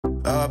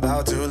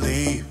about to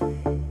leave,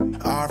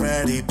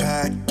 already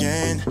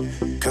packing.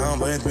 Come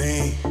with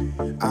me,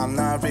 I'm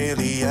not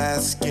really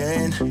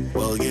asking.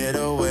 We'll get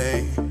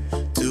away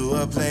to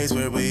a place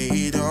where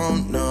we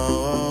don't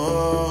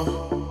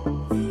know.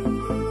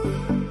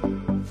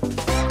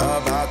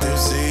 About to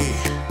see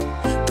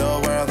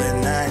the world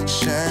in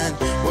action,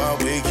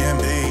 what we can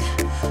be,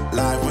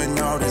 life with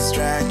no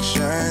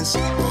distractions.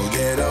 We'll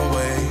get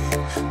away,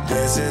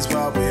 this is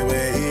what we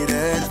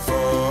waited for.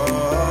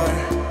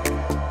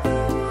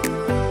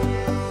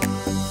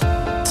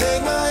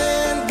 Take my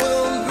hand,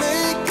 we'll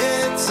make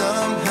it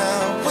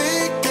somehow.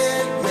 We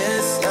can't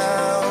miss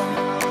out.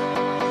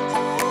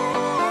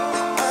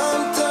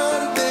 I'm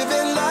done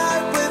living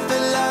life with the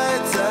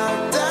lights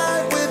out,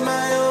 die with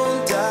my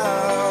own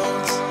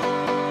doubts.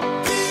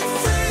 Be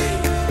free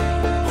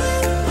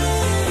with me.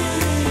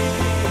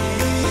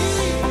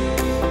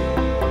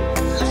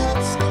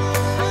 Let's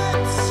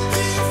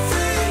be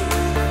free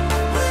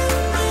with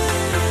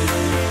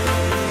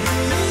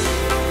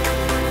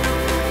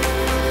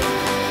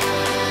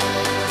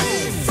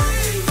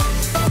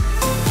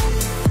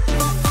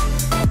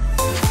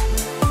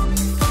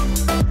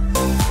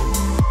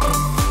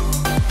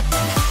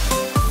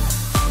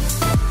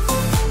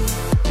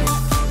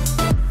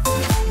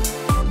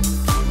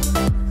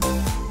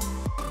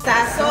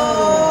Estas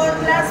son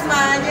las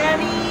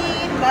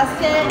mañanitas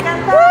que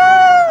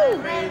cantaba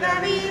el rey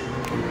David.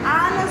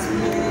 A las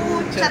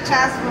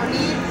muchachas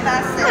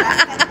bonitas se las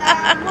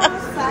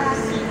cantamos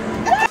así.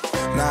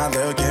 Not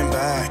looking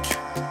back,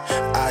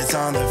 eyes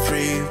on the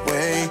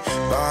freeway,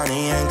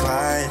 Bonnie and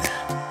Clyde,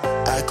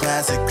 a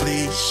classic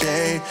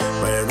cliche.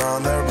 We're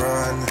on the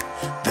run,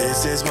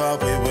 this is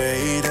what we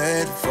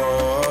waited for.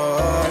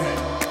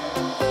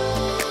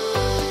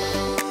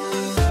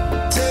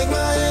 Take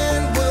my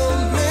hand, we'll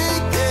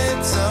make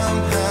it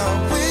somehow.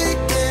 We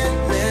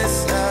can't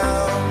miss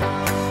out.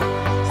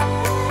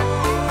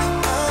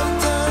 I'm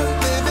done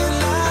living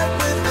life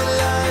with the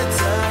lights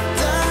out,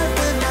 die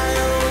with my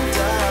own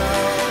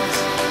doubts.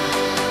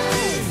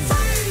 Be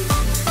free.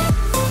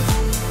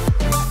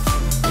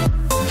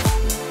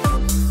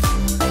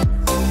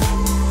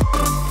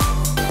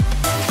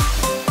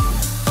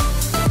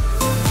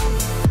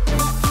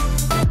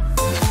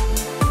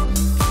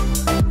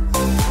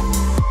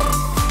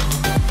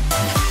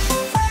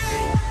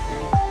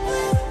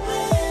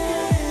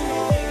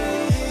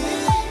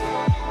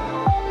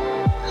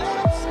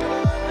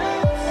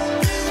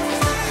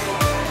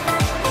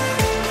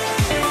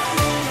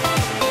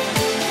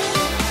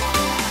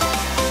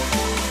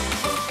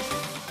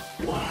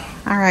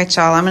 All right,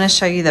 y'all, I'm gonna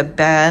show you the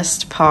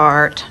best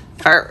part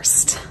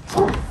first.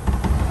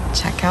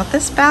 Check out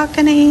this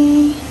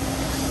balcony.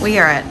 We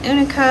are at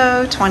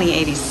Unico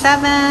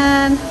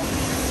 2087.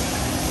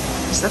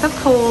 These are the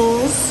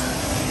pools.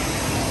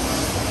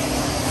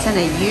 It's in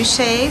a U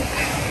shape.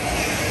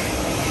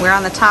 We're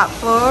on the top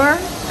floor,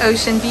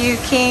 Ocean View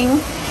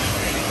King.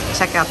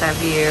 Check out that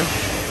view.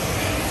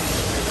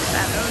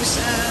 That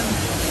ocean.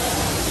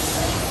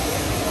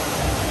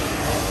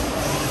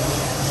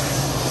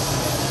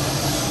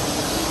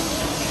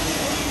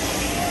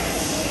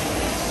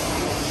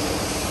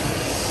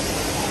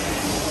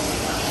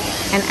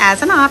 And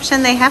as an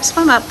option, they have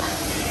swim up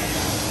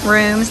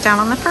rooms down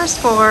on the first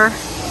floor.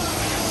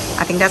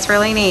 I think that's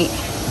really neat.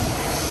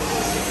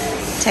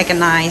 Take a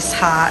nice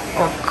hot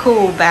or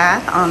cool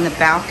bath on the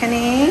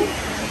balcony.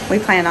 We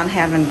plan on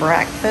having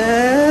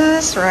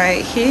breakfast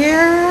right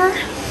here.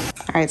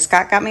 All right,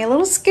 Scott got me a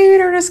little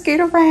scooter to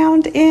scoot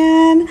around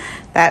in.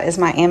 That is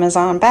my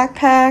Amazon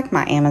backpack,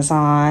 my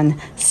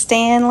Amazon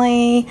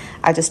Stanley.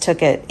 I just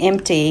took it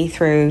empty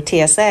through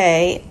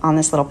TSA on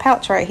this little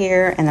pouch right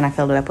here, and then I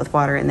filled it up with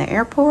water in the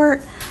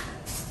airport.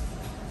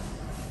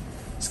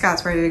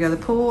 Scott's ready to go to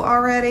the pool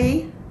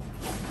already.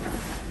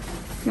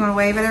 You wanna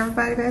wave at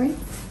everybody, baby?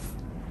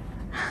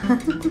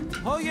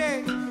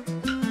 Oye,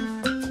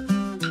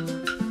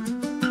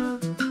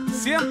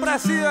 siempre ha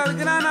sido el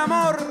gran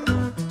amor.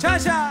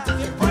 Chacha.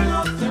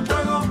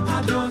 Cienfuegos,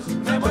 adiós,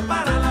 me voy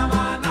para La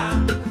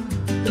Habana.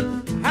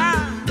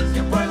 Ah,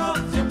 cienfuegos,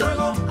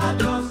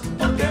 adiós,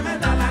 porque me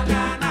da la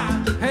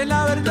gana. Es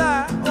la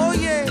verdad,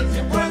 oye.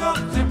 Cienfuegos,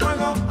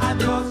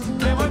 adiós,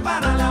 me voy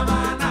para La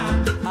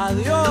Habana.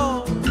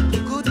 Adiós,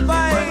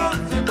 goodbye.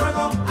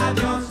 Cienfuegos,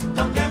 adiós,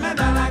 porque me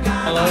da la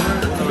gana.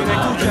 Mira,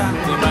 escucha.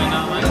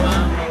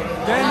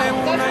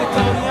 Tenemos una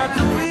historia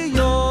tú y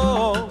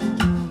yo.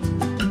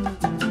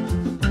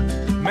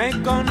 Me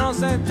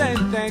conoces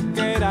desde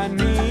que era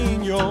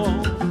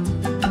niño.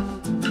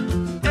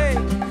 Hey,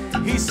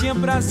 y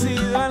siempre ha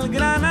sido el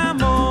gran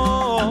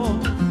amor.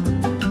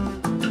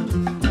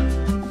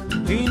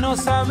 Y no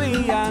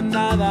sabía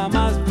nada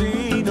más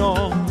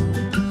fino.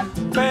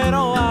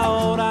 Pero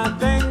ahora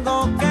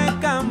tengo que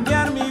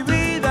cambiar mi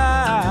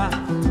vida.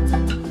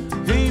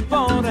 Y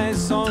por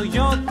eso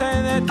yo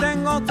te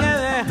tengo que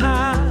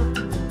dejar.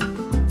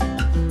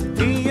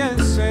 Y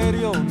en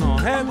serio no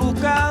he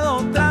buscado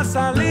otra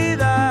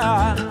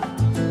salida,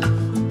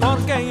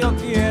 porque yo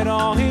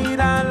quiero ir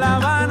a La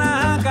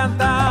Habana a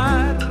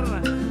cantar.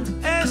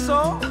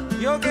 Eso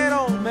yo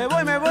quiero, me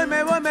voy.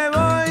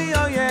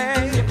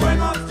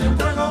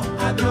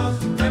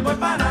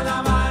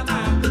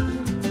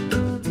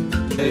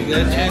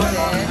 leche,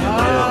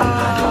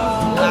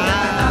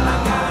 banana.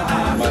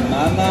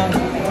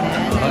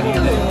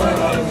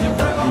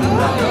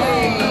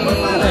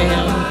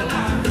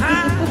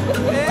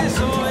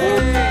 Eso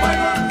es.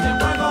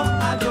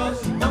 Adiós,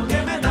 porque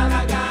me da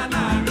la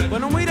gana.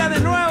 Bueno, mira de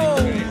nuevo.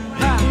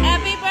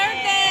 Happy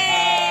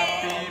birthday.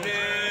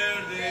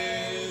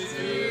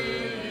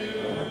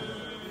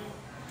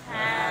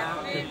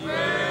 Happy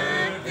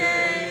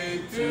birthday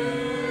to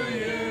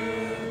you.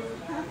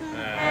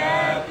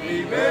 Happy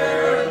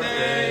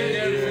birthday,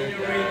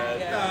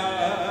 señorita.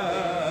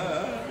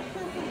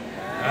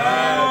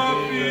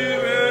 Happy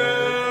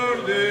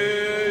birthday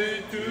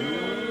to you.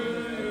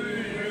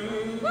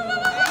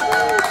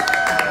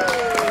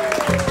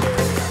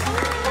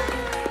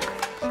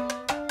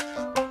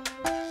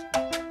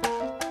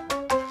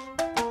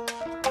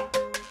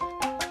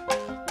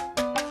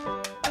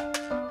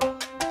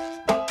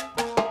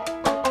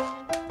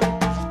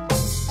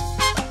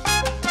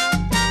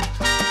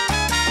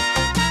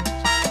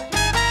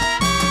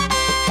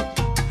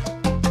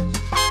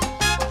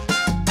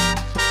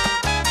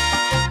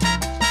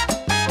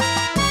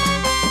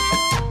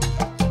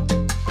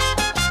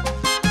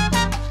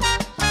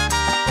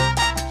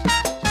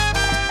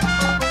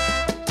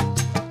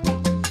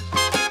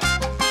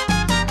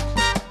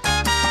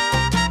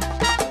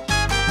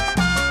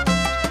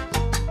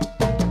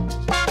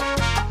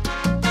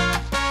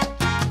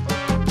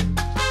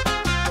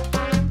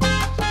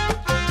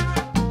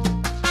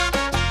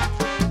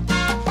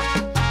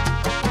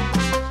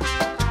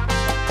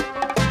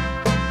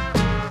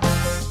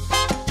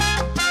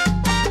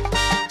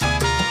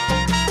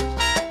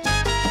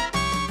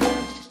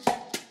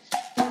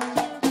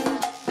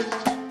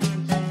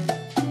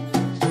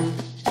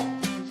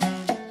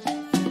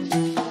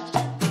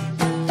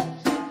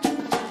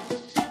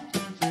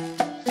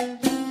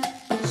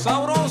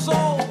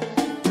 Sabroso.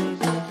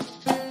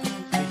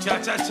 Y cha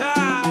cha cha.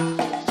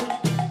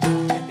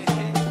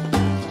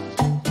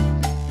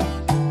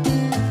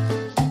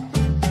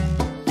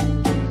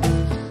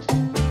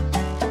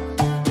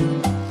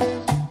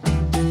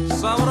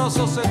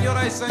 Sabroso,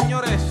 señoras y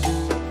señores.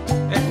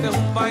 Este es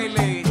un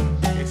baile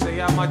que se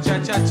llama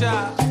cha cha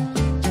cha.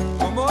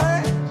 ¿Cómo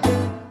es?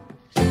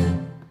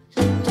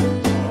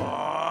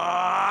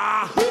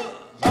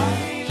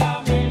 Ay,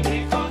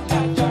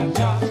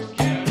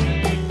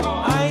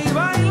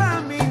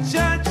 baila mi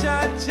cha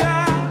cha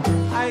cha,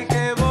 ay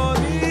qué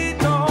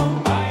bonito.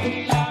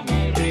 Baila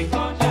mi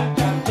rico cha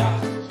cha cha,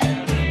 qué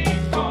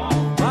rico.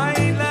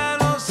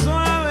 Bailalo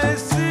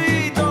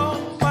suavecito,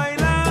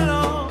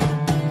 bailalo.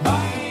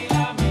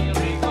 Baila mi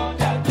rico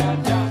cha cha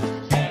cha,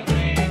 qué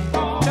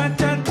rico. Cha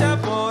cha cha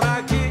por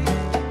aquí,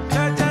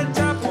 cha cha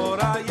cha por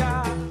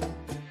allá.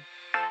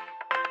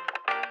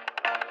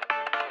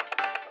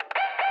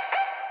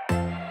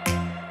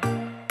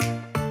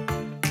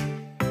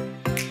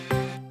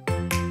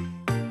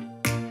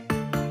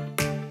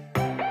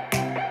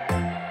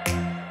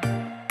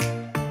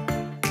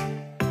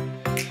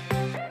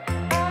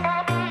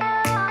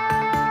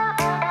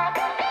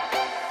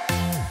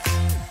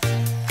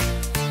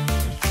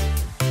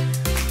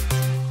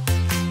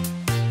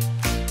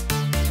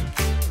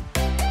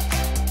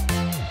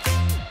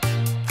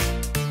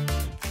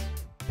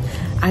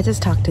 I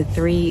just talked to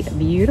 3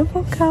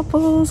 beautiful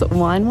couples.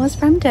 One was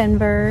from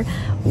Denver,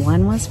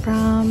 one was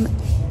from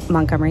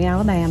Montgomery,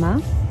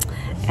 Alabama,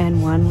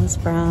 and one was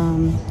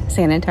from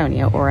San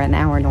Antonio, or an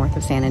hour north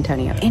of San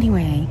Antonio.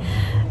 Anyway,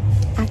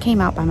 I came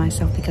out by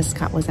myself because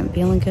Scott wasn't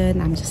feeling good,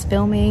 and I'm just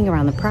filming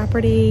around the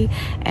property,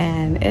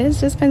 and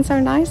it's just been so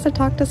nice to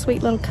talk to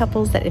sweet little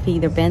couples that have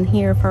either been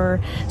here for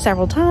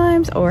several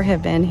times or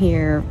have been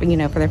here, you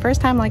know, for their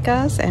first time like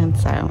us, and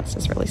so it's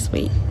just really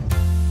sweet.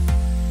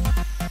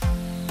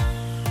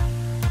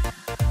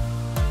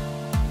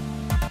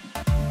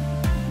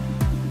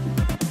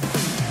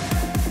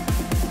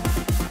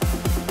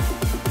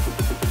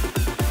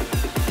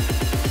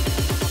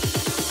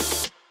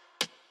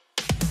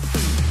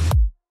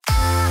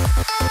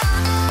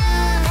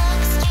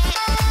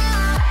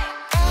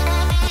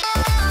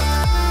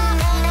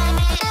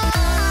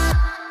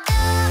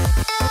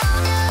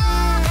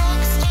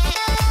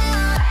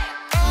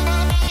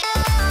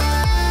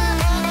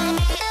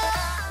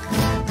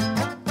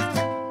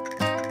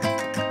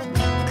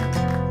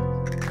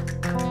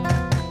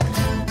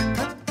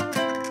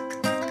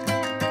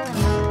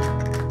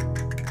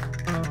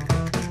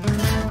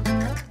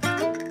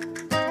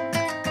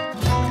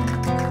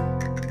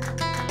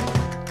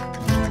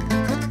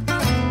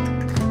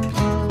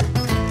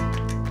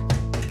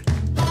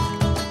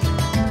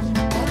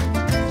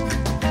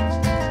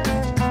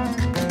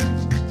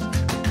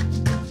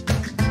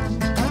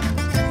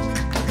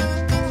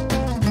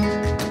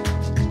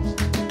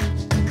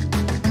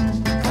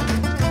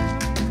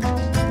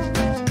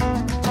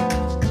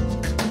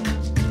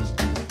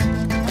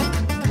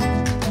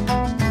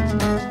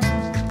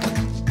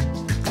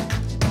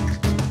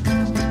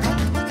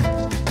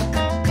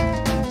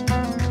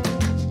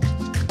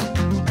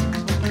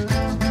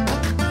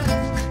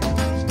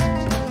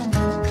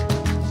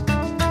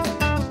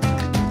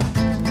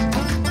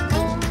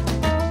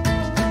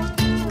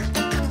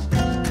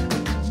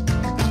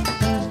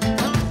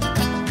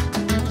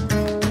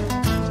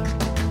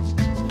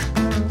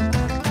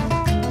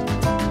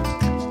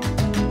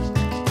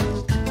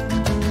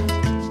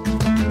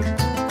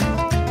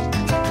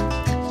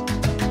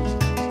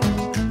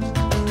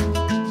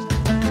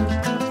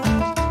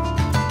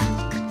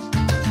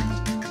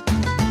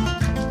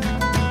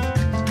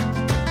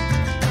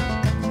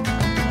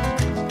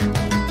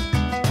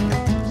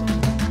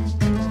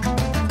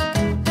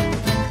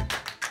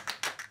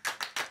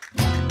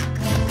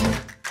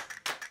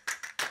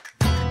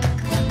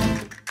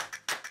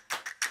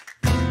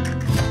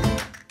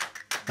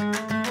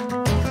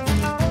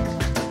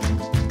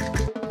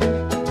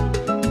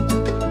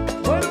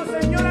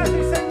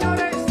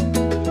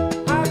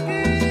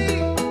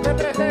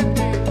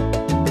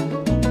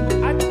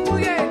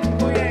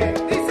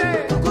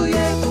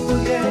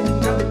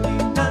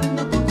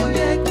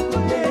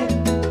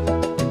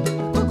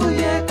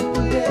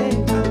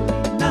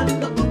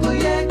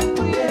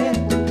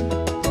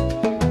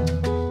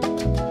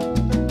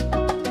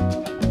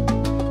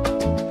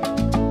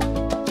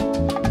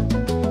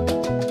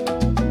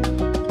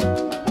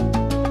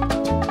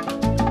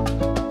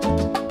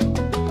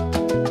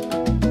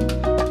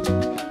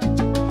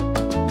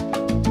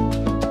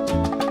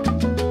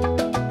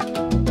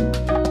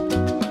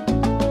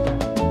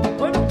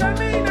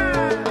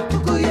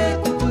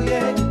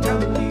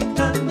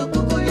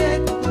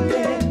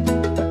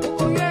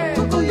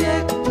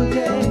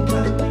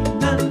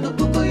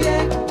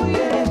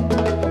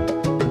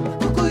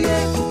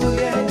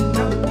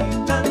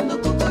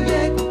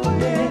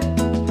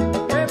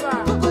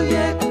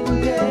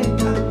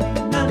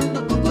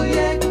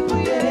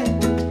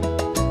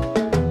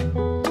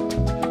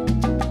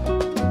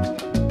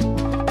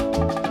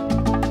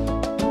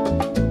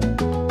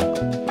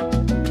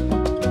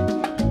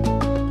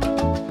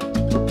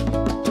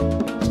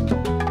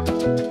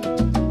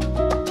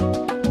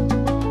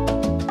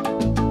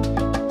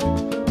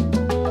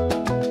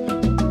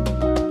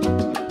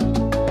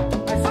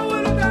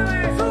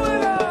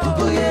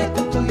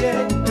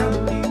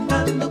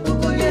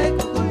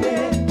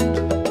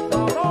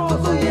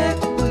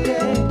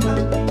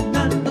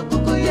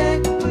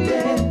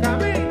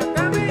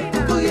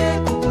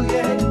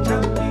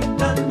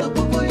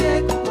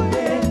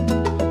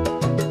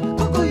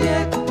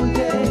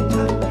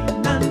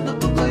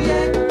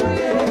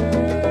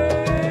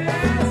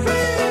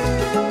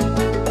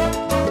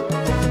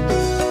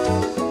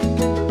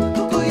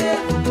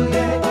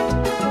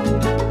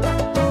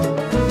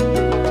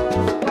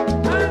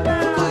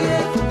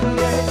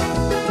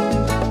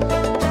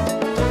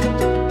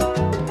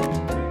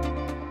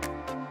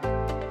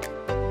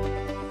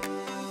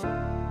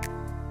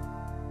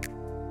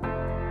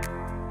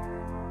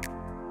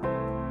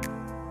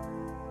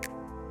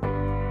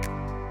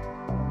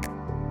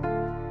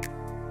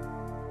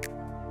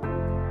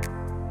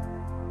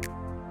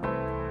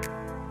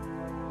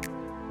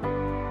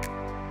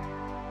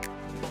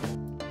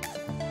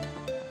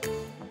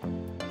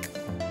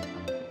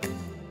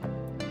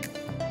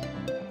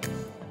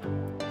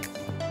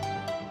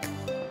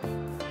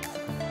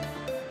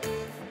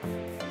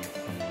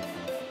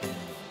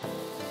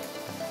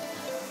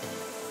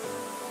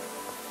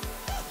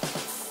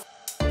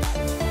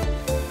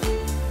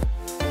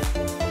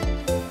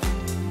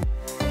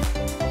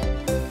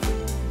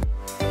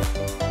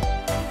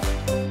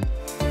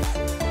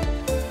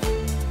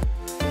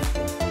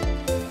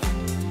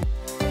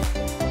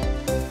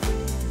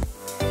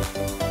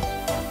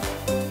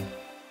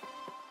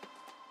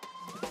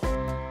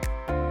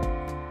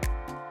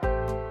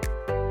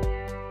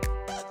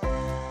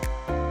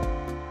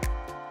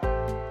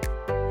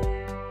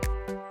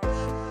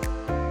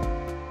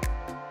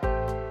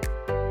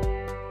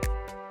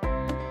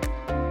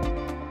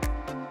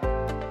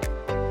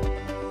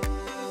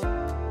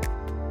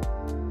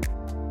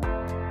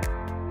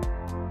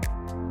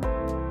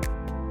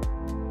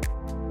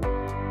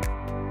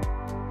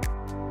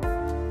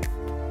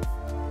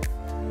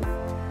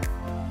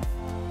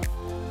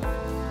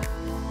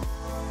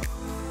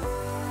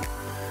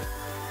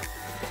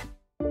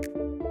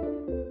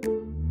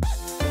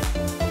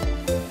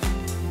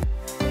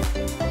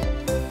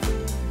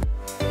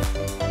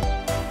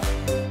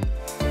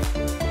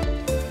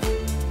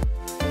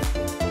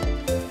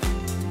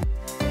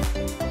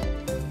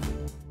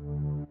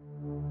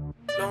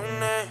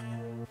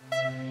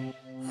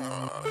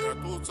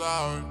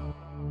 sabes.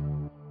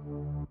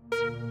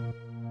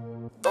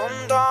 Don,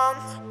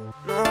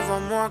 nos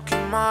vamos a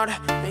quemar.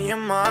 Me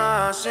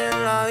llamas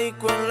en la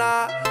disco en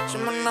la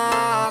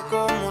semana.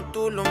 Como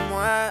tú lo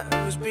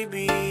mueves,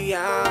 baby,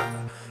 ya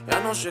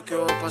no sé qué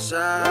va a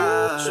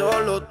pasar.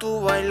 Solo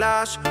tú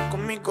bailas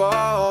conmigo,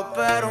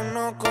 pero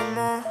no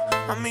como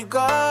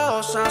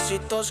amigos. Así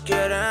todos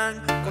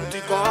quieren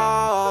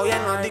contigo. Y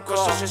en la disco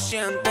eso se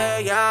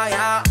siente,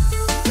 ya.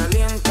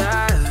 Caliente,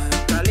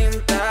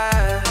 caliente.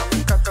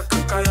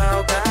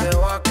 Cuidado que te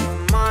voy a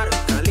quemar.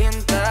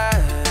 Caliente,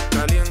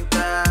 caliente.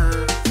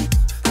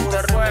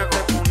 Te reto, te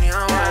ponía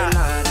a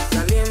bailar.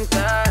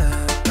 Caliente,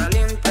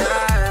 caliente.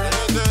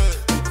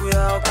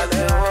 Cuidado que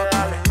te voy a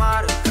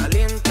quemar.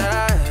 Caliente,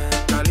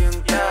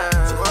 caliente. Te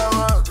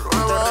reto,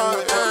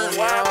 te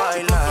ponía a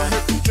bailar. He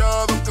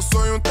escuchado que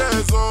soy un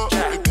teso.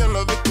 Y quien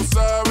lo disco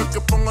sabe que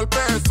pongo el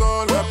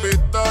peso. La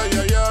pista y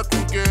allá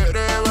quien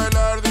quiere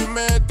bailar,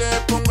 dime te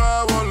pongo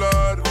a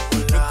volar.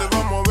 Que te va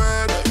a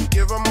mover,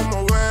 que vamos a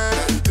mover.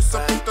 Esa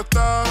pista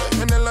está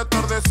en el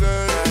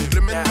atardecer.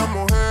 Tremenda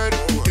mujer,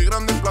 qué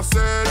grande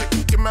placer.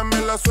 Que me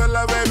ame la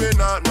suela, baby,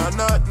 na. Esta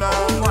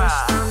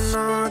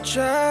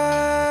noche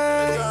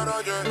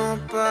no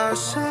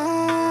pasa.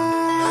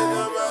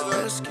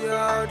 Es que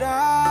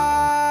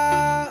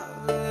ahora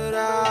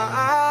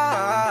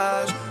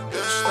verás.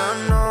 Esta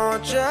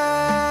noche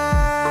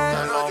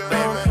no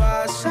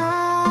pasa.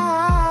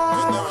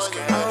 Es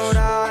que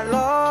ahora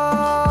lo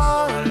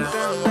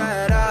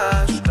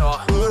entenderás.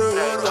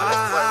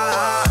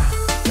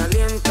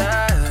 Caliente,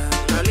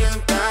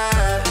 caliente.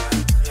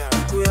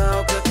 Cuidado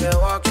que te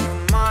voy a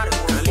quemar.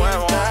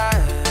 Caliente,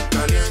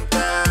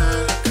 caliente.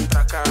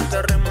 Este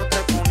ritmo te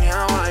pone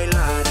a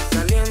bailar.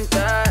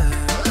 Caliente,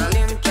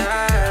 caliente.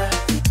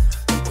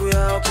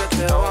 Cuidado que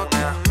te voy a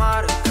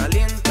quemar.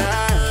 Caliente,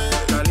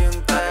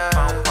 caliente.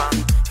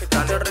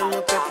 Este ritmo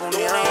te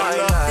pone a La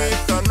bailar.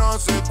 pista no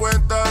se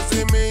cuenta si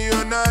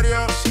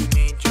millonaria.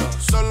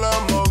 Solo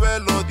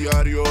moverlo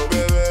diario,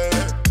 bebé.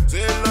 Si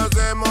lo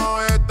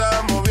hacemos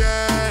estamos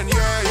bien.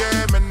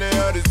 Yeah,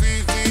 menear y sí,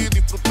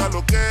 disfruta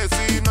lo que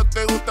sí. No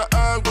te gusta